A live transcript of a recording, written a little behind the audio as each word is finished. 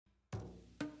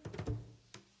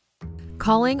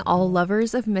calling all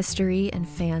lovers of mystery and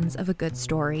fans of a good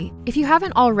story. If you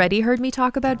haven't already heard me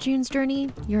talk about June's Journey,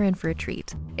 you're in for a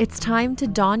treat. It's time to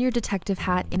don your detective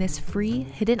hat in this free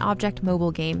hidden object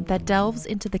mobile game that delves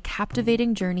into the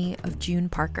captivating journey of June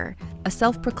Parker, a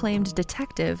self-proclaimed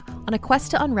detective on a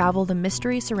quest to unravel the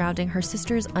mystery surrounding her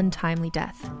sister's untimely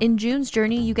death. In June's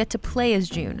Journey, you get to play as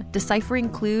June, deciphering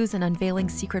clues and unveiling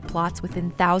secret plots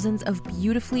within thousands of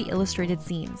beautifully illustrated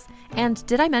scenes. And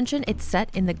did I mention it's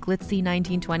set in the glitzy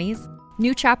 1920s?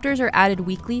 New chapters are added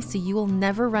weekly, so you will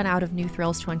never run out of new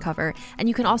thrills to uncover, and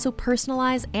you can also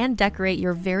personalize and decorate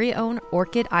your very own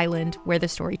Orchid Island where the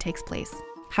story takes place.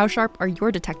 How sharp are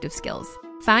your detective skills?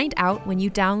 Find out when you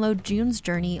download June's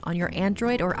Journey on your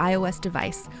Android or iOS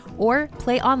device, or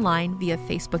play online via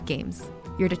Facebook Games.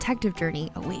 Your detective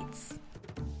journey awaits.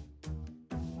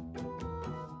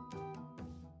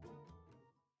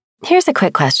 Here's a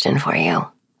quick question for you.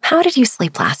 How did you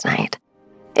sleep last night?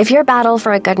 If your battle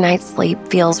for a good night's sleep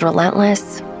feels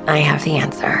relentless, I have the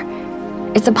answer.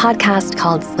 It's a podcast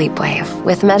called Sleepwave,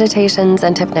 with meditations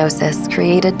and hypnosis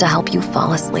created to help you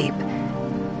fall asleep.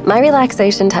 My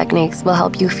relaxation techniques will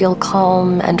help you feel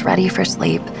calm and ready for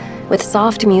sleep, with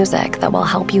soft music that will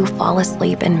help you fall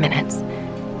asleep in minutes.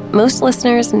 Most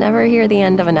listeners never hear the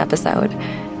end of an episode,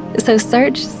 so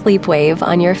search Sleepwave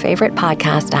on your favorite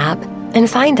podcast app and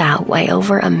find out why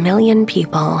over 1 million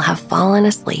people have fallen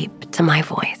asleep to my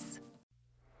voice.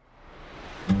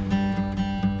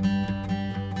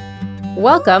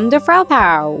 Welcome to Frau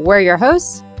Pow. We're your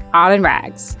hosts, Autumn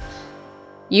Rags.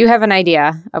 You have an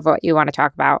idea of what you want to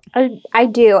talk about. I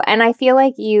do, and I feel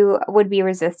like you would be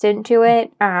resistant to it,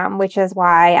 which is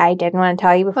why I didn't want to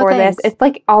tell you before this. It's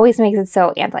like always makes it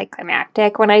so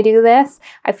anticlimactic when I do this.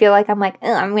 I feel like I'm like,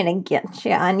 I'm going to get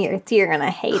you on you're going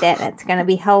to hate it. It's going to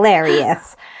be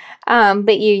hilarious.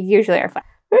 But you usually are fun.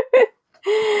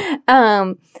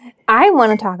 I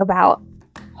want to talk about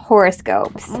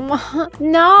horoscopes.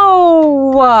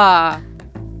 No!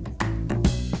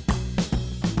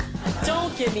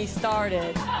 Don't get me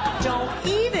started. Don't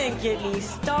even get me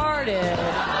started.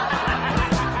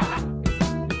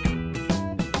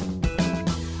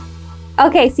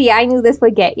 Okay, see, I knew this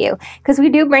would get you. Because we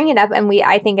do bring it up, and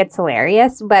I think it's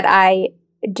hilarious, but I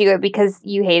do it because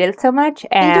you hate it so much,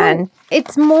 and...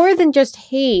 It's more than just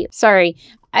hate. Sorry.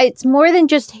 It's more than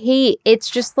just hate. It's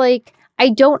just like, I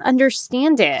don't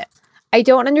understand it. I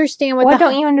don't understand what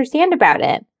don't you understand about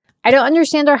it? I don't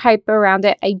understand our hype around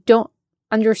it. I don't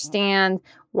understand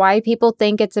why people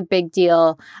think it's a big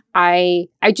deal. I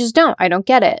just don't. I don't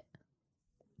get it.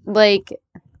 Like,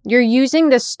 you're using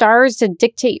the stars to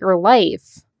dictate your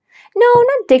life. No,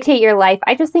 not dictate your life.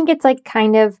 I just think it's like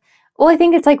kind of, well, I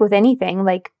think it's like with anything.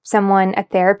 Like a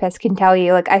therapist can tell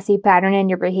you, like, I see pattern in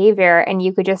your behavior, and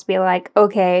you could just be like,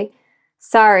 okay,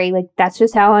 sorry, like, that's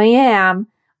just how I am.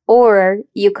 Or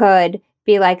you could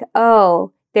be like,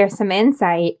 oh, there's some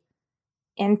insight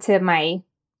into my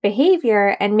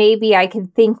behavior, and maybe I can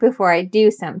think before I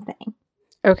do something.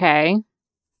 Okay.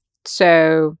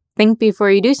 So think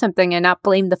before you do something and not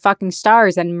blame the fucking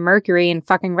stars and Mercury in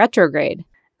fucking retrograde.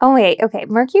 Oh, wait. Okay.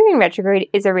 Mercury in retrograde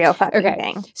is a real fucking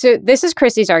thing. So this is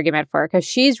Chrissy's argument for it, because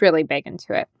she's really big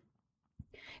into it.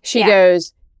 She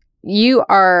goes, you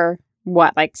are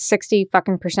what, like 60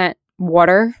 fucking %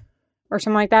 water or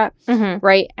something like that? Mm-hmm.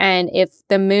 Right? And if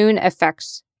the moon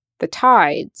affects the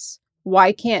tides,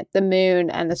 why can't the moon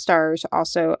and the stars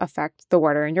also affect the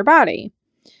water in your body?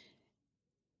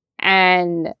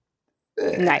 And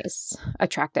nice,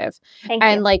 attractive. Thank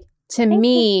and you. Like, to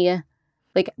me,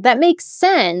 like, that makes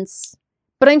sense,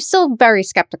 but I'm still very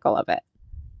skeptical of it.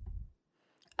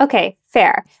 Okay,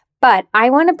 fair. But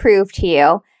I want to prove to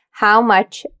you how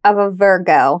much of a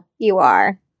Virgo you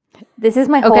are. This is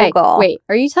my whole goal. Wait,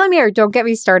 are you telling me, or don't get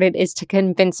me started, is to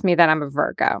convince me that I'm a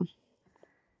Virgo?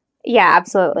 Yeah,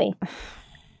 absolutely.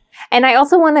 And I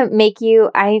also want to make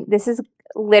you, this is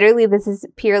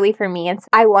purely for me.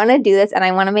 I want to do this, and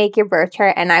I want to make your birth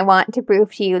chart, and I want to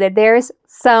prove to you that there's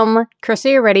some...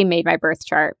 Chrissy already made my birth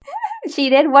chart.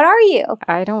 She did? What are you?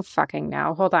 I don't fucking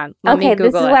know. Hold on. Let me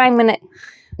Google this is what I'm going to...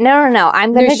 No.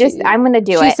 I'm going to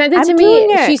do it. She sent it to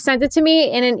me. She sent it to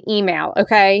me in an email,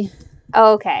 okay?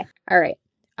 Oh, okay. All right.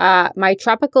 My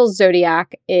tropical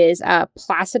zodiac is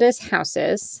Placidus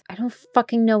houses. I don't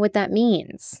fucking know what that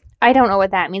means. I don't know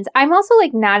what that means. I'm also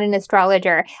like not an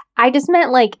astrologer. I just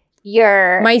meant like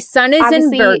My sun is in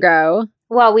Virgo.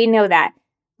 Well, we know that.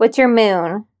 What's your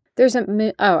moon? There's a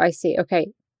moon. Oh, I see.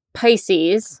 Okay.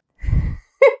 Pisces.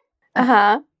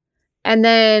 Uh-huh. And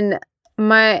then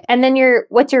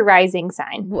what's your rising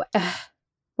sign?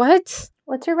 What?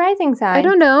 What's your rising sign? I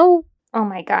don't know. Oh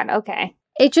my God. Okay.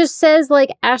 It just says like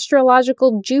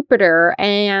astrological Jupiter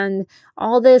and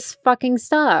all this fucking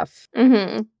stuff.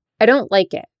 Mm-hmm. I don't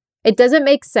like it. It doesn't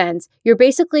make sense. You're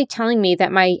basically telling me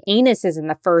that my anus is in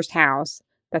the first house.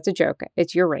 That's a joke.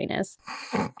 It's Uranus.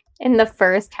 In the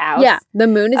first house? Yeah. The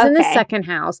moon is in the Okay. second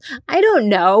house. I don't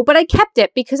know, but I kept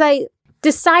it because I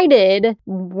decided,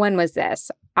 when was this?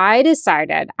 I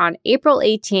decided on April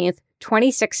 18th,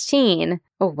 2016.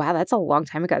 Oh, wow, that's a long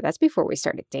time ago. That's before we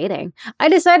started dating. I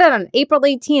decided on April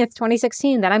 18th,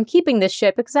 2016 that I'm keeping this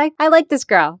shit because I like this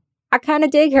girl. I kind of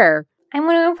dig her. I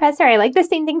want to impress her. I like the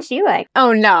same thing she likes.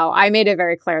 Oh, no, I made it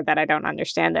very clear that I don't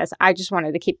understand this. I just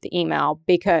wanted to keep the email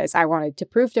because I wanted to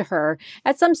prove to her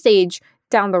at some stage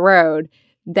down the road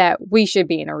that we should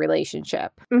be in a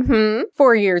relationship. Mm-hmm.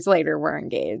 4 years later, we're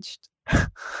engaged. I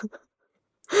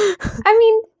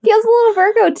mean, feels a little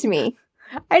Virgo to me.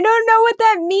 I don't know what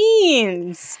that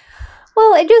means.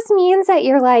 Well, it just means that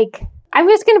you're like, I'm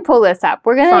just going to pull this up.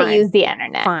 We're going Fine. to use the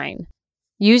internet. Fine.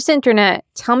 Use the internet.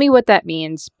 Tell me what that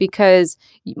means, because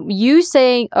you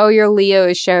saying, oh, your Leo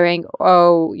is showing,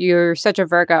 oh, you're such a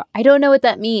Virgo. I don't know what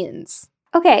that means.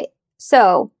 Okay,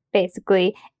 so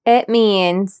basically, it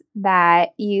means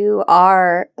that you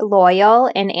are loyal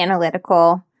and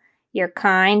analytical. You're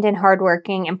kind and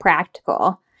hardworking and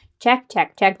practical. Check,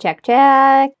 check, check, check,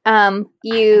 check.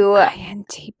 You,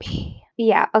 INTP.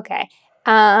 yeah, okay.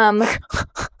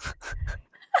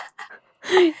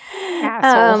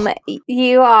 Asshole.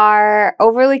 You are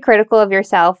overly critical of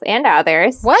yourself and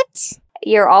others. What?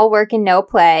 You're all work and no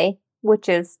play, which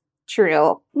is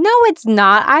true. No, it's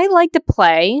not. I like to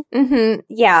play. Mm-hmm.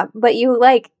 Yeah, but you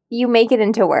make it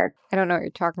into work. I don't know what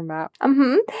you're talking about.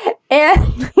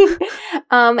 And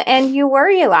and you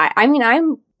worry a lot. I mean,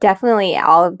 I'm definitely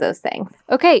all of those things.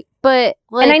 Okay, but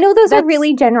like, and I know those are that's-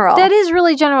 really general. That is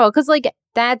really general because, like,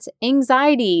 that's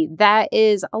anxiety. That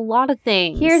is a lot of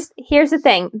things. Here's the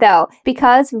thing, though,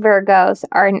 because Virgos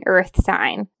are an Earth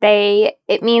sign.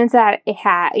 It means that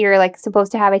you're like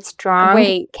supposed to have a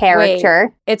strong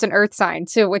character. It's an earth sign.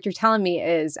 So what you're telling me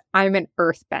is I'm an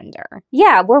earthbender.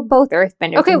 Yeah, we're both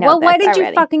Earthbenders. Okay, you know well, why this did you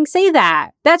already. fucking say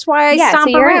that? That's why I Yeah,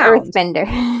 stomp so you're around. an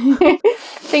Earthbender.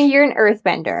 So you're an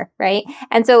Earthbender, right?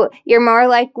 And so you're more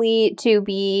likely to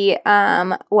be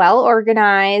well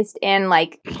organized and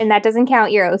that doesn't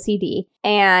count your OCD.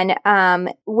 And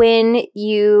when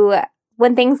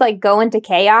things like go into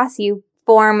chaos, you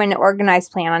form an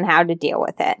organized plan on how to deal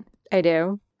with it. I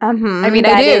do. Mm-hmm. I mean,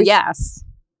 I do, yes.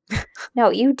 No,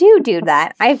 you do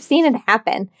that. I've seen it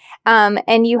happen.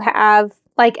 And you have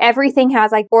everything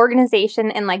has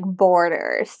organization and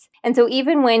borders. And so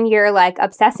even when you're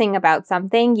obsessing about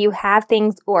something, you have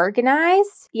things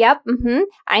organized. Yep. Mm-hmm.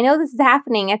 I know this is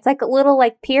happening. It's like a little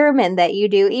pyramid that you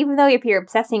do, even though if you're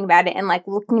obsessing about it and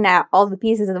looking at all the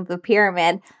pieces of the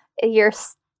pyramid, you're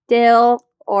still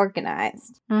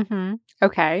organized. Mm-hmm.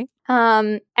 Okay.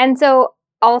 And so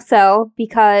also with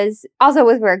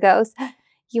Virgos,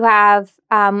 you have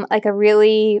a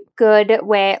really good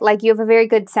way, you have a very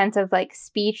good sense of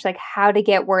speech, how to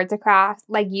get words across,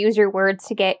 use your words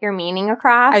to get your meaning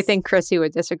across. I think Chrissy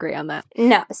would disagree on that.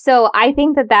 No. So I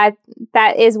think that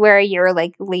is where your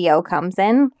Leo comes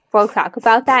in. We'll talk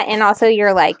about that. And also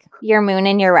your moon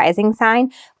and your rising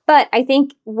sign. But I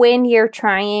think when you're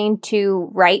trying to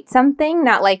write something,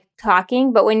 not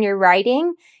talking, but when you're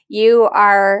writing, you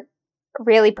are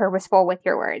really purposeful with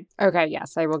your words. Okay,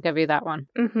 yes, I will give you that one.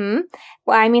 Mm-hmm.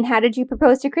 Well, I mean, how did you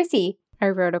propose to Chrissy? I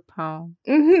wrote a poem.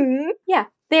 Mm-hmm. Yeah,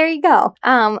 there you go.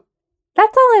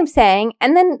 That's all I'm saying.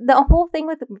 And then the whole thing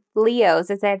with Leos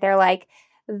is that they're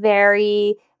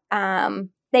very,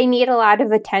 they need a lot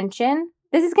of attention.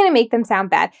 This is going to make them sound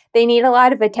bad. They need a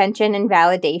lot of attention and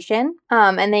validation.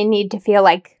 And they need to feel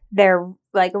like they're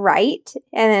right.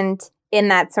 And in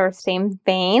that sort of same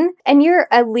vein. And you're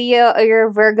a Leo, or you're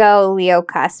a Virgo Leo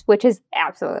cusp, which is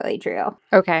absolutely true.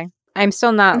 Okay. I'm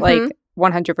still not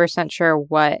 100% sure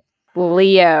what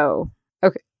Leo.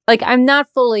 Okay. I'm not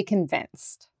fully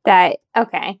convinced.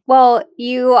 Okay. Well,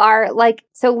 you are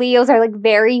so Leos are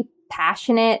very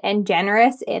passionate and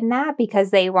generous in that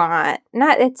because they want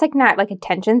not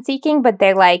attention seeking, but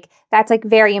they're that's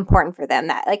very important for them,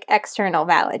 that external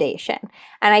validation.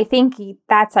 And I think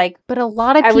that's but a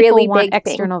lot of people really want big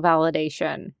thing. external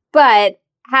validation. But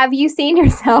have you seen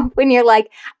yourself when you're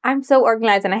I'm so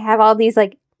organized and I have all these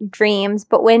dreams,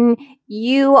 but when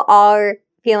you are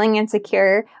feeling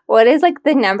insecure, what is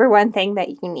the number one thing that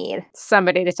you need?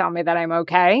 Somebody to tell me that I'm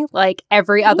okay.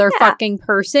 Every other fucking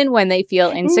person when they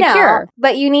feel insecure. No,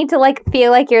 but you need to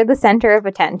feel you're the center of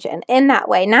attention in that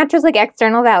way. Not just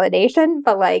external validation,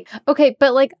 but Okay,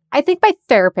 but I think my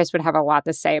therapist would have a lot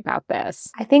to say about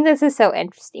this. I think this is so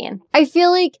interesting. I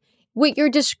feel like what you're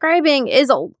describing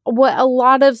is what a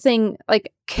lot of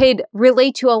could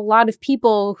relate to a lot of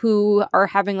people who are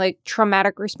having like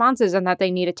traumatic responses and that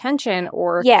they need attention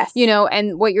or, Yes.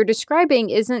 and what you're describing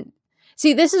isn't.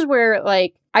 See, this is where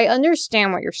like I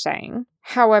understand what you're saying.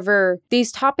 However,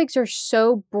 these topics are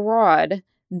so broad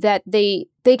that they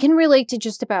can relate to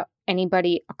just about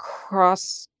anybody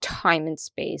across time and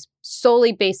space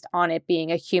solely based on it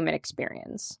being a human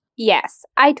experience. Yes,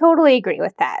 I totally agree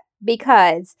with that.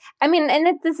 Because, I mean,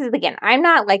 and this is, again, I'm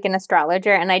not like an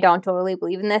astrologer and I don't totally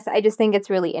believe in this. I just think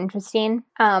it's really interesting.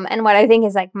 And what I think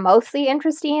is like mostly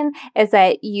interesting is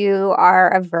that you are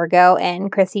a Virgo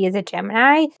and Chrissy is a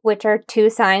Gemini, which are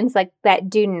two signs like that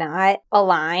do not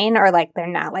align or like they're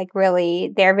not like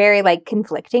really, they're very like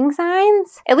conflicting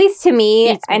signs, at least to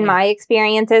me and my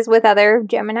experiences with other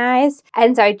Geminis.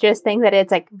 And so I just think that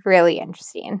it's like really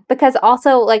interesting because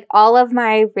also like all of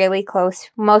my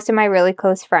most of my really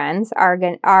close friends are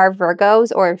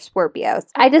Virgos or Scorpios.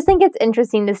 I just think it's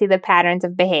interesting to see the patterns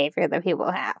of behavior that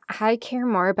people have. I care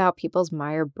more about people's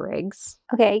Myers-Briggs.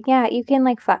 Okay, yeah, you can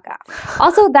like fuck off.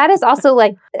 Also, that is also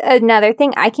like another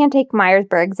thing. I can't take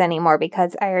Myers-Briggs anymore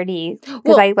because I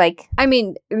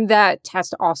mean, that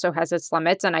test also has its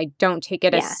limits and I don't take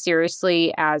it as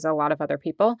seriously as a lot of other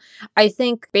people. I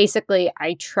think basically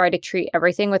I try to treat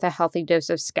everything with a healthy dose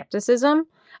of skepticism.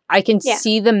 I can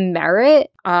see the merit.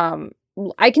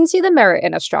 I can see the merit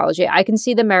in astrology. I can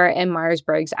see the merit in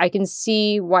Myers-Briggs. I can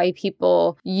see why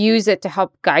people use it to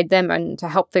help guide them and to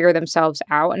help figure themselves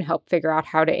out and help figure out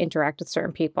how to interact with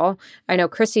certain people. I know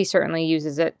Chrissy certainly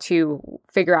uses it to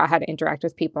figure out how to interact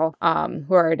with people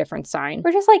who are a different sign.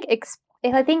 We're just like,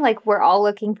 I think like we're all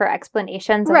looking for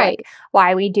explanations of like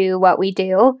why we do what we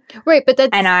do. Right, but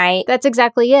that's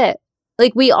exactly it.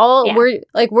 Like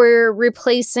we're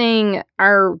replacing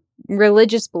our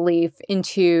religious belief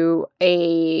into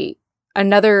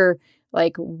another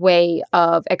like way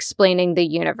of explaining the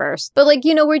universe. But like,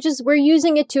 we're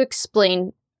using it to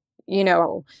explain,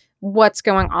 what's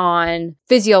going on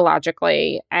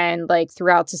physiologically and like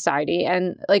throughout society.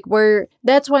 And like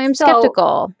that's why I'm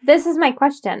skeptical. This is my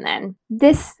question then.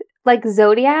 Like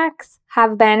zodiacs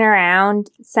have been around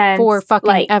since for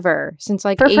fucking ever, since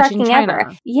like ancient China.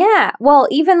 Ever. Yeah. Well,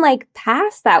 even like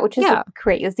past that, which is like,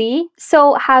 crazy.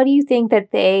 So how do you think that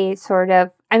they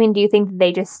do you think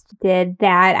they just did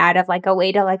that out of like a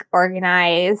way to like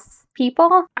organize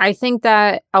people? I think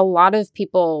that a lot of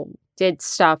people did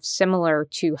stuff similar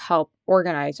to help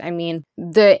organize. I mean,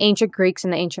 the ancient Greeks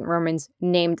and the ancient Romans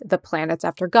named the planets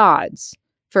after gods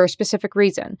for a specific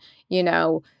reason.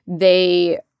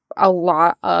 A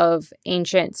lot of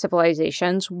ancient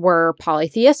civilizations were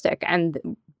polytheistic, and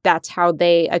that's how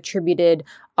they attributed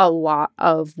a lot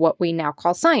of what we now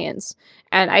call science.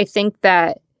 And I think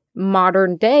that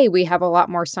modern day, we have a lot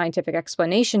more scientific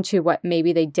explanation to what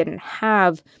maybe they didn't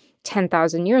have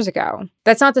 10,000 years ago.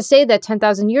 That's not to say that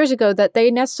 10,000 years ago that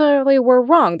they necessarily were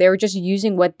wrong. They were just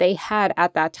using what they had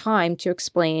at that time to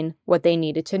explain what they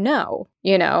needed to know,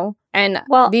 And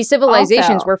these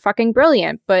civilizations were fucking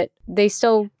brilliant, but they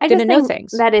still didn't know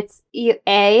things. That it's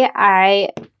I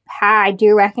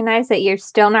do recognize that you're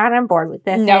still not on board with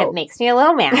this, and it makes me a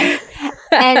little mad.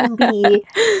 And B,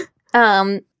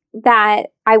 that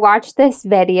I watched this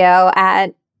video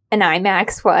at an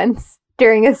IMAX once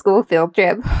during a school field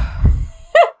trip.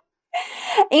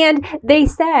 And they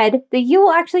said that you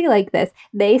will actually like this.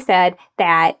 They said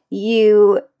that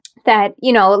these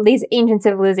ancient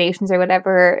civilizations or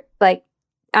whatever, like,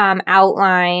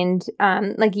 outlined,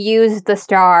 like used the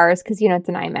stars, because, it's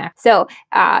an IMAX. So,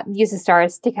 use the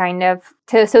stars to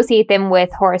associate them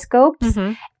with horoscopes.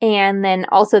 Mm-hmm. And then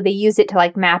also they used it to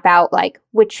like map out like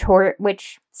which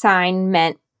sign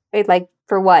meant like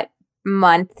for what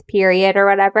month period or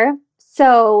whatever.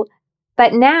 So,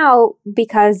 but now,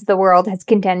 because the world has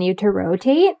continued to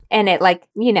rotate and it like,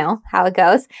 how it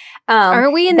goes.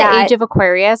 Aren't we in the age of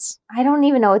Aquarius? I don't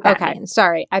even know what that means.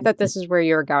 Sorry. I thought this is where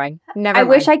you were going. Never mind.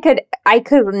 Wish I could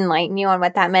enlighten you on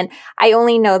what that meant. I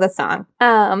only know the song.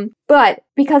 But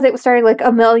because it started like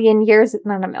hyperbolically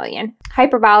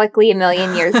a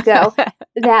million years ago,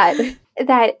 that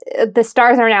the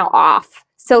stars are now off.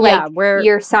 So like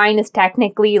your sign is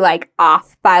technically like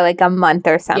off by like a month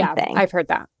or something. Yeah, I've heard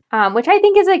that. Which I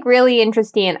think is like really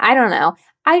interesting. I don't know.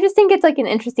 I just think it's like an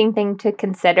interesting thing to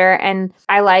consider. And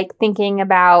I like thinking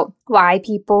about why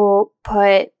people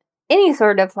put any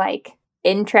sort of like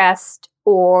interest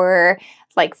or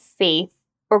like faith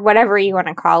or whatever you want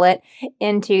to call it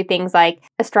into things like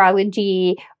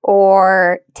astrology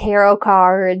or tarot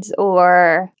cards,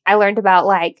 or I learned about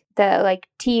like the like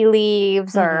tea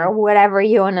leaves or whatever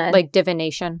you want to, like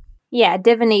divination. Yeah,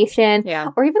 divination.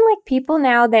 Yeah. Or even like people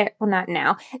now that, well, not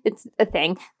now, it's a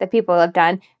thing that people have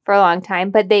done for a long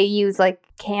time, but they use like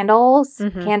candles,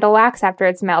 candle wax after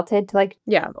it's melted to like,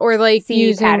 Yeah. Or like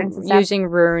see patterns and stuff. using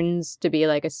runes to be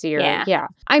like a seer. Yeah.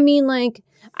 I mean, like,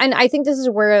 and I think this is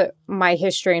where my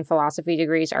history and philosophy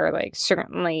degrees are like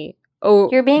certainly. Oh,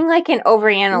 you're being like an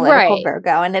overanalytical Right.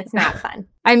 Virgo, and it's not fun.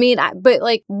 I mean, but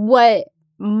like what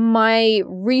my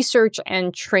research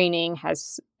and training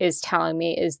is telling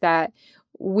me is that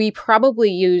we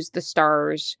probably use the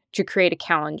stars to create a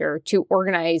calendar to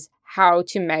organize how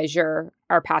to measure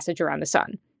our passage around the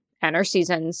sun and our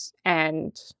seasons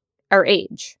and our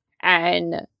age.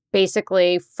 And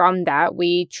basically from that,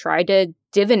 we try to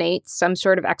divinate some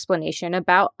sort of explanation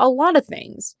about a lot of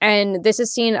things. And this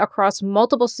is seen across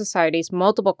multiple societies,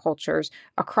 multiple cultures,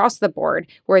 across the board,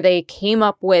 where they came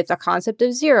up with a concept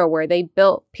of zero, where they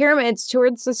built pyramids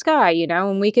towards the sky,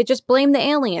 and we could just blame the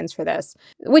aliens for this,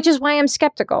 which is why I'm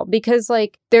skeptical, because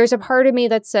like there's a part of me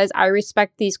that says I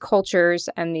respect these cultures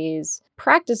and these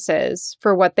practices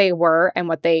for what they were and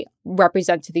what they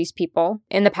represent to these people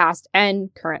in the past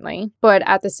and currently. But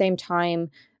at the same time,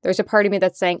 there's a part of me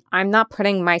that's saying I'm not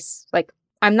going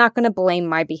to blame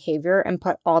my behavior and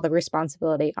put all the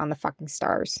responsibility on the fucking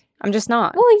stars. I'm just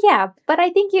not. Well, yeah, but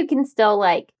I think you can still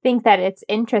like think that it's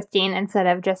interesting instead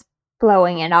of just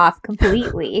blowing it off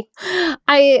completely.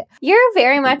 You're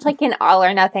very much like an all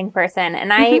or nothing person,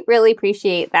 and I really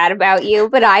appreciate that about you,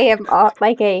 but I am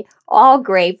all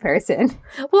gray person.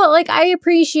 Well, like I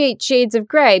appreciate shades of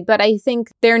gray, but I think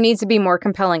there needs to be more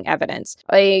compelling evidence.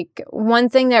 Like one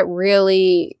thing that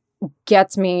really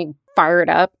gets me fired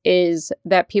up is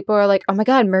that people are like, oh my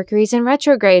God, Mercury's in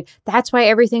retrograde. That's why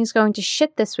everything's going to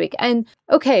shit this week. And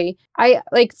okay, I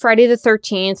like Friday the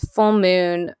 13th, full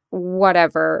moon,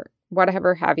 whatever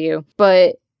have you.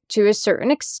 But to a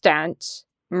certain extent,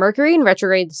 Mercury in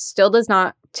retrograde still does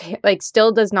not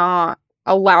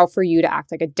allow for you to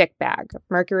act like a dickbag.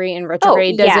 Mercury in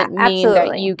retrograde doesn't mean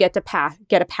that you get a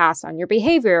pass on your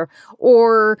behavior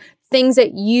or things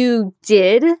that you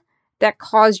did that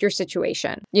caused your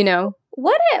situation, Who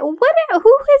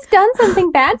has done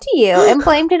something bad to you and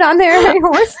blamed it on their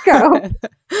horoscope?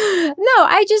 No,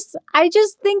 I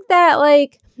just think that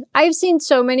like I've seen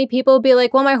so many people be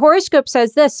like, well, my horoscope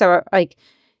says this, so like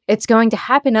it's going to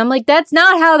happen. I'm like, that's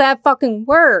not how that fucking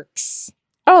works.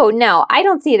 Oh, no, I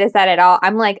don't see it as that at all.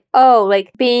 I'm like, oh,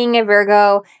 like being a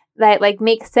Virgo, that like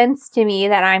makes sense to me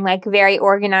that I'm like very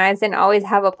organized and always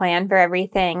have a plan for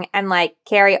everything and like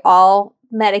carry all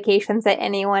medications that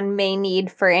anyone may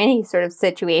need for any sort of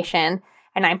situation.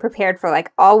 And I'm prepared for like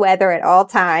all weather at all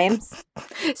times.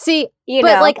 See,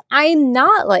 like I'm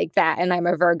not like that, and I'm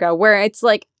a Virgo, where it's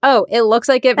like, oh, it looks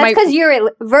like it might. That's because you're a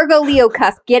Virgo Leo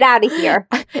cusp. Get out of here.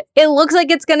 It looks like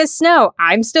it's gonna snow.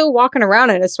 I'm still walking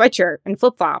around in a sweatshirt and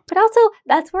flip flop. But also,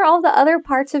 that's where all the other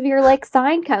parts of your like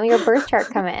sign your birth chart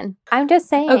come in. I'm just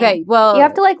saying. Okay, well, you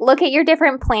have to like look at your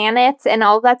different planets and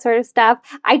all that sort of stuff.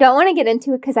 I don't want to get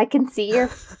into it because I can see your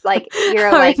like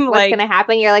what's gonna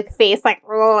happen. Your like face like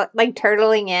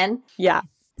turtling in. Yeah.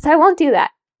 So I won't do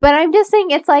that. But I'm just saying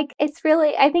it's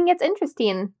really, I think it's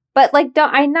interesting. But like,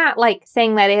 I'm not like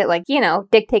saying that it like,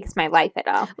 dictates my life at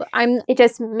all. It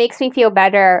just makes me feel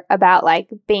better about like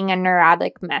being a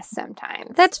neurotic mess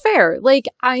sometimes. That's fair. Like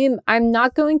I'm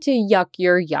not going to yuck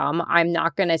your yum. I'm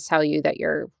not going to tell you that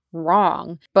you're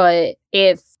wrong. But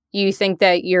if you think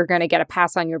that you're going to get a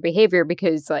pass on your behavior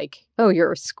because like, oh,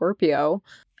 you're a Scorpio.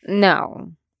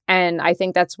 No. And I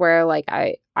think that's where like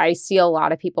I see a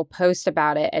lot of people post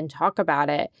about it and talk about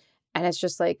it. And it's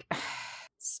just like,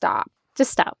 stop.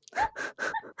 Just stop.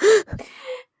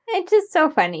 It's just so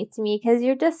funny to me because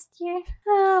you're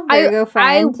Virgo friend.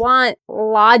 I want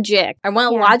logic. I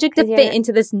want logic to fit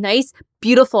into this nice,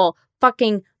 beautiful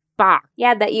fucking box.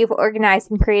 Yeah, that you've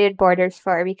organized and created borders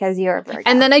for because you're a Virgo.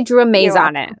 And then I drew a maze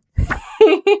on it.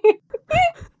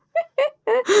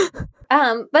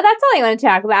 But that's all I want to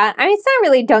talk about. I mean, it's not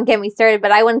really don't get me started,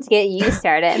 but I wanted to get you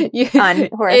started on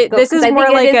horoscopes. This is more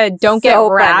like a don't get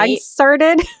rags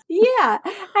started. Yeah, I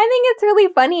think it's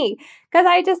really funny because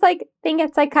I just like think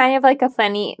it's like kind of like a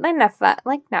funny, not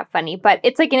funny, but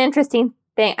it's like an interesting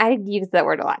thing. I use that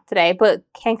word a lot today, but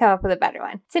can't come up with a better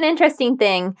one. It's an interesting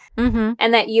thing,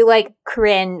 and that you like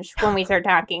cringe when we start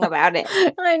talking about it,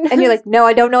 and you're like, "No,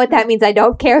 I don't know what that means. I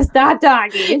don't care. Stop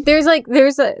talking." There's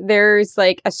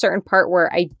a certain part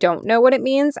where I don't know what it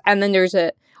means, and then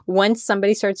once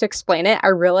somebody starts to explain it, I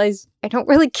realize I don't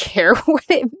really care what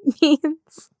it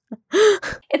means.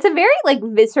 It's a very like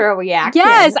visceral reaction.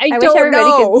 Yes, I don't wish everybody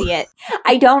know. could see it.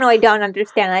 I don't know. I don't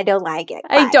understand. I don't like it.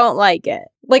 I don't like it.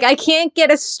 Like I can't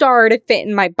get a star to fit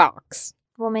in my box.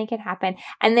 We'll make it happen.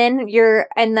 And then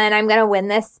I'm going to win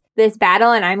this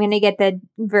battle, and I'm going to get the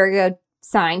Virgo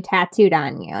sign tattooed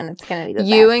on you, and it's going to be the best.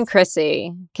 You and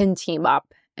Chrissy can team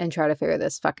up and try to figure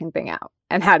this fucking thing out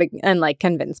and like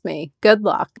convince me. Good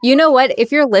luck. You know what?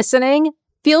 If you're listening,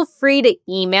 feel free to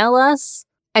email us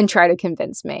and try to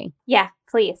convince me. Yeah,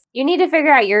 please. You need to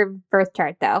figure out your birth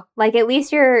chart, though. Like, at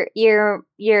least your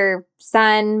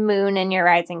sun, moon, and your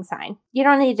rising sign. You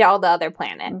don't need all the other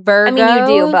planets. Virgo, I mean,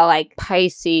 you do, but like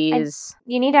Pisces.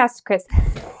 you need to ask Chris.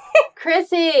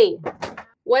 Chrissy,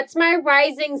 what's my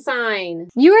rising sign?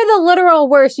 You are the literal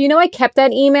worst. You know I kept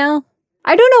that email?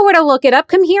 I don't know where to look it up.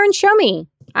 Come here and show me.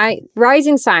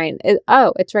 Rising sign.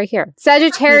 It's right here.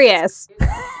 Sagittarius.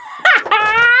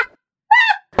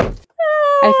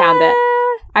 I found it.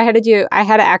 I had to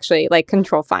actually like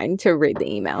control find to read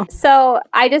the email. So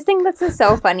I just think this is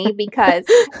so funny because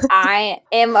I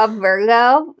am a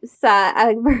Virgo,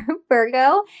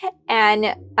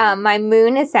 and my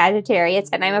moon is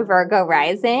Sagittarius, and I'm a Virgo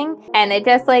rising, and it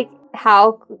just like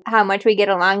how much we get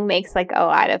along makes like a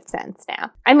lot of sense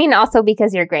now. I mean, also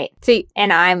because you're great. See,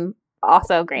 and I'm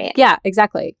also great. Yeah,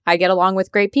 exactly. I get along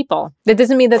with great people. That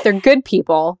doesn't mean that they're good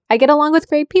people. I get along with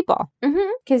great people.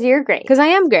 Because you're great. Because I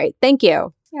am great. Thank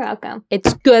you. You're welcome.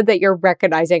 It's good that you're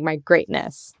recognizing my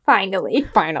greatness. Finally.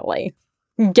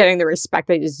 Getting the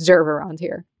respect I deserve around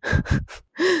here.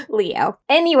 Leo.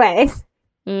 Anyways.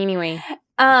 Anyway.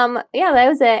 Yeah, that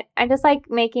was it. I just like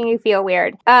making you feel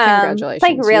weird. Congratulations. It's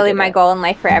like really my goal in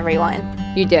life for everyone.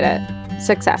 You did it.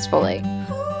 Successfully.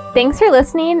 Thanks for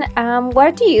listening.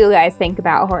 What do you guys think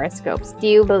about horoscopes? Do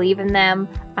you believe in them?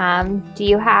 Do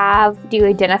you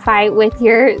identify with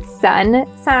your sun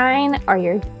sign or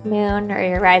your moon or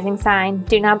your rising sign?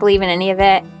 Do not believe in any of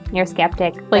it. You're a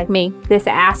skeptic. Like me. This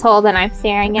asshole that I'm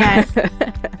staring at.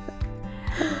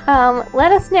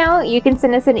 Let us know. You can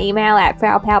send us an email at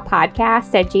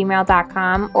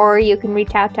frowpalpodcast@gmail.com, or you can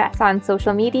reach out to us on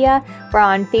social media. We're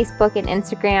on Facebook and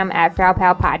Instagram at Frau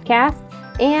Pal Podcast.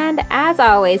 And as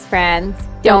always, friends,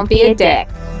 don't be a dick.